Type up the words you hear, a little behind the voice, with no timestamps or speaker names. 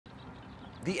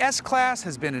The S-Class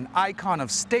has been an icon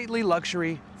of stately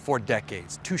luxury for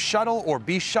decades. To shuttle or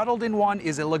be shuttled in one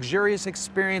is a luxurious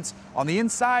experience on the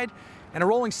inside and a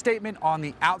rolling statement on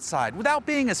the outside, without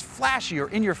being as flashy or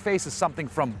in your face as something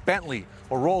from Bentley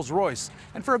or Rolls-Royce,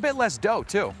 and for a bit less dough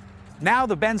too. Now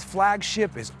the Benz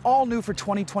flagship is all new for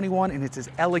 2021 and it's as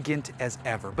elegant as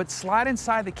ever. But slide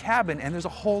inside the cabin and there's a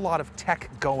whole lot of tech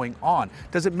going on.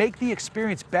 Does it make the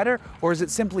experience better, or is it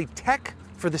simply tech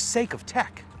for the sake of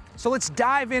tech? So let's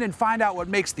dive in and find out what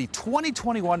makes the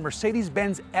 2021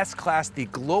 Mercedes-Benz S-Class the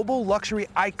global luxury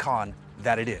icon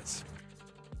that it is.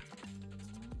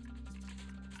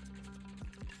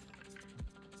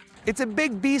 It's a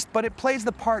big beast, but it plays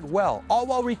the part well, all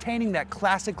while retaining that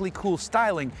classically cool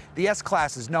styling the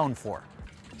S-Class is known for.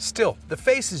 Still, the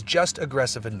face is just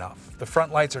aggressive enough. The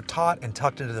front lights are taut and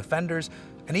tucked into the fenders,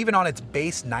 and even on its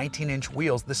base 19-inch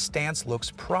wheels, the stance looks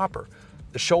proper.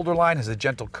 The shoulder line has a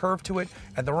gentle curve to it,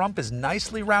 and the rump is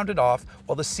nicely rounded off,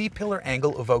 while the C-pillar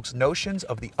angle evokes notions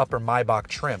of the upper Maybach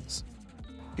trims.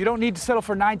 You don't need to settle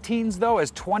for 19s though,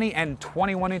 as 20 and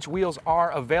 21-inch wheels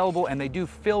are available, and they do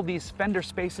fill these fender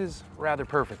spaces rather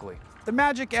perfectly. The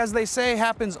magic, as they say,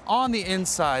 happens on the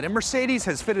inside, and Mercedes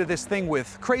has fitted this thing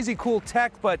with crazy cool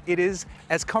tech, but it is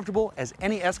as comfortable as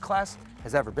any S-Class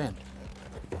has ever been.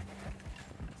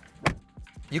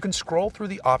 You can scroll through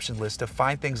the option list to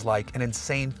find things like an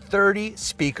insane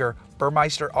 30-speaker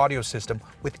Burmeister audio system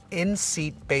with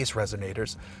in-seat bass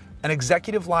resonators, an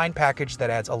executive line package that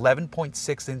adds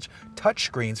 11.6-inch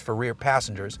touchscreens for rear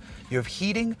passengers. You have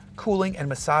heating, cooling, and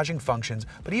massaging functions,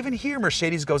 but even here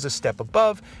Mercedes goes a step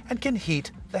above and can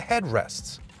heat the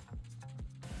headrests.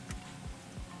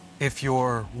 If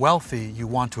you're wealthy, you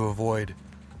want to avoid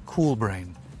cool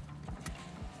brain.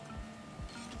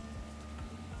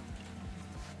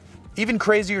 Even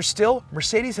crazier still,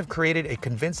 Mercedes have created a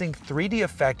convincing 3D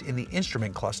effect in the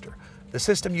instrument cluster. The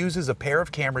system uses a pair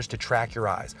of cameras to track your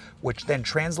eyes, which then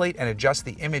translate and adjust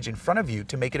the image in front of you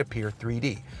to make it appear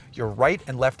 3D. Your right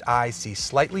and left eyes see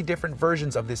slightly different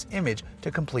versions of this image to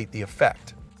complete the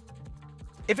effect.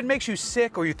 If it makes you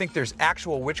sick or you think there's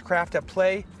actual witchcraft at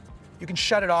play, you can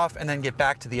shut it off and then get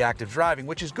back to the active driving,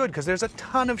 which is good because there's a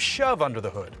ton of shove under the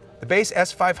hood. The base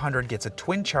S500 gets a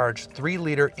twin-charged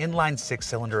 3-liter inline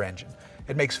 6-cylinder engine.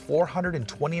 It makes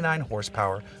 429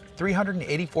 horsepower,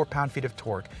 384 pound-feet of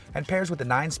torque, and pairs with a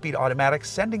 9-speed automatic,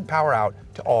 sending power out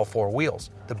to all 4 wheels.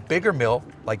 The bigger mill,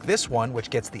 like this one, which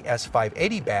gets the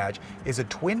S580 badge, is a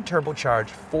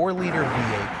twin-turbocharged 4-liter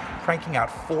V8, cranking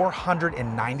out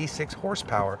 496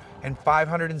 horsepower and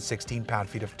 516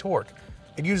 pound-feet of torque.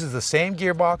 It uses the same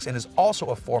gearbox and is also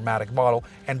a 4MATIC model,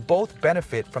 and both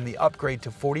benefit from the upgrade to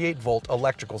 48-volt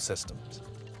electrical systems.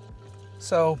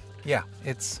 So, yeah,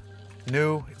 it's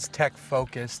new, it's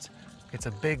tech-focused, it's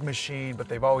a big machine, but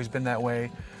they've always been that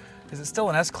way. Is it still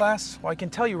an S-Class? Well, I can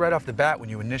tell you right off the bat when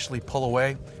you initially pull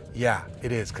away, yeah,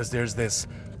 it is, because there's this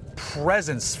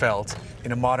presence felt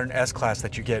in a modern S-Class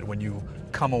that you get when you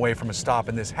come away from a stop,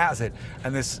 and this has it.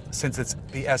 And this, since it's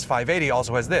the S580,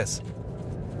 also has this.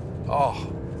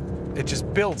 Oh, it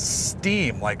just builds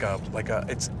steam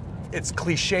it's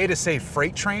cliche to say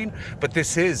freight train, but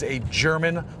this is a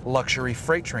German luxury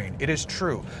freight train. It is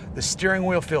true. The steering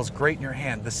wheel feels great in your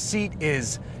hand. The seat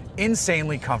is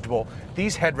insanely comfortable.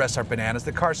 These headrests are bananas.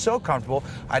 The car's so comfortable,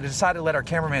 I decided to let our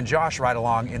cameraman Josh ride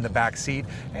along in the back seat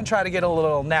and try to get a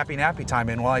little nappy time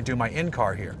in while I do my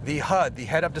in-car here. The HUD, the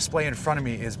head-up display in front of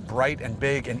me, is bright and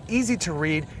big and easy to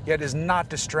read, yet is not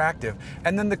distractive.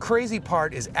 And then the crazy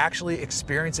part is actually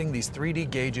experiencing these 3D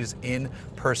gauges in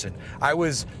person. I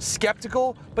was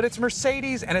skeptical, but it's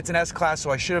Mercedes and it's an S-Class,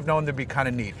 so I should have known they'd be kind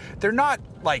of neat. They're not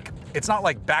like, it's not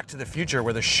like Back to the Future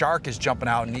where the shark is jumping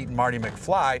out and eating Marty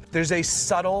McFly. There's a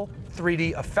subtle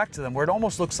 3D effect to them where it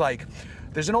almost looks like,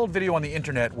 there's an old video on the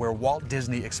internet where Walt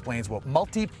Disney explains what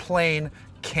multi-plane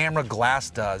camera glass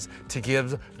does to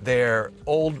give their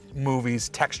old movies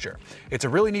texture. It's a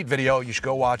really neat video. You should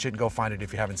go watch it and go find it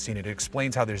if you haven't seen it. It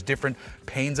explains how there's different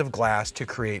panes of glass to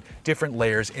create different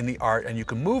layers in the art, and you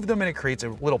can move them and it creates a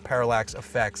little parallax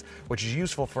effects, which is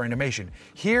useful for animation.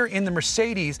 Here in the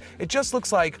Mercedes, it just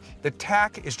looks like the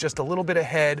tach is just a little bit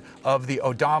ahead of the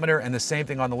odometer, and the same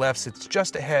thing on the left. It's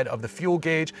just ahead of the fuel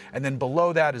gauge, and then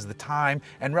below that is the time,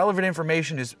 and relevant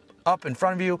information is up in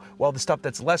front of you, while the stuff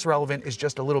that's less relevant is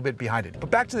just a little bit behind it.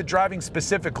 But back to the driving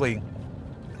specifically,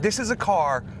 this is a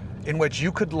car in which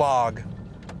you could log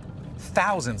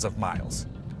thousands of miles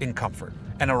in comfort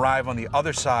and arrive on the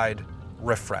other side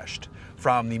refreshed.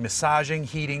 From the massaging,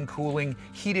 heating, cooling,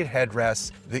 heated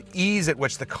headrests, the ease at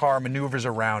which the car maneuvers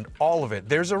around, all of it.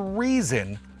 There's a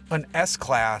reason an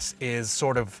S-Class is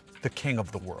sort of the king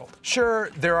of the world. Sure,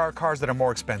 there are cars that are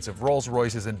more expensive,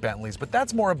 Rolls-Royces and Bentleys, but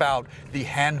that's more about the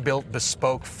hand-built,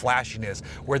 bespoke flashiness,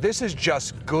 where this is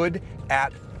just good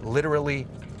at literally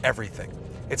everything.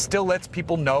 It still lets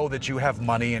people know that you have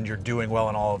money and you're doing well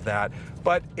and all of that,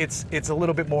 but it's a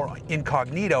little bit more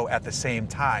incognito at the same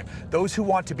time. Those who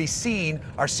want to be seen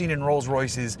are seen in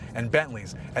Rolls-Royces and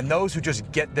Bentleys, and those who just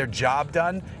get their job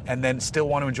done and then still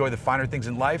want to enjoy the finer things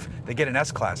in life, they get an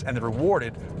S-Class, and they're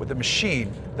rewarded with a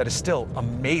machine that is still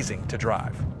amazing to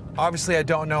drive. Obviously, I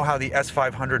don't know how the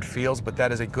S500 feels, but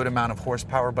that is a good amount of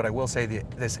horsepower, but I will say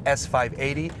this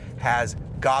S580 has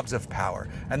gobs of power,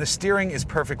 and the steering is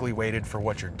perfectly weighted for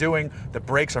what you're doing. The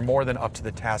brakes are more than up to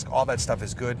the task. All that stuff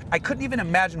is good. I couldn't even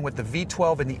imagine what the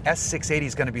V12 and the S680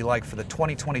 is going to be like for the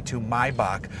 2022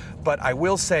 Maybach, but I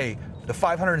will say the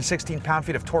 516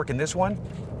 pound-feet of torque in this one,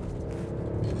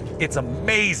 it's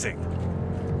amazing.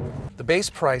 The base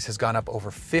price has gone up over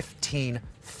 $15,000.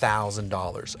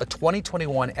 A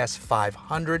 2021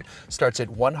 S500 starts at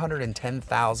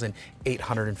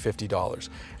 $110,850.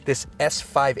 This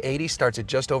S580 starts at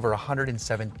just over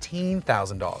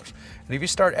 $117,000. And if you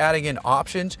start adding in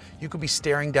options, you could be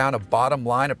staring down a bottom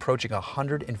line approaching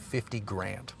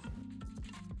 $150,000.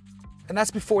 And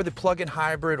that's before the plug-in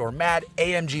hybrid or mad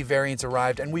AMG variants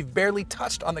arrived, and we've barely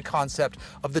touched on the concept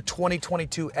of the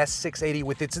 2022 S680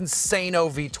 with its insano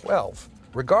V12.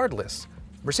 Regardless,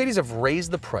 Mercedes have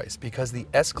raised the price because the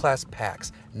S-Class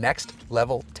packs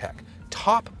next-level tech,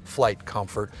 top flight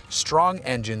comfort, strong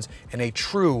engines, and a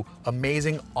true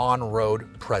amazing on-road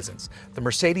presence. The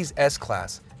Mercedes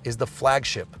S-Class is the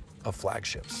flagship of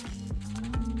flagships.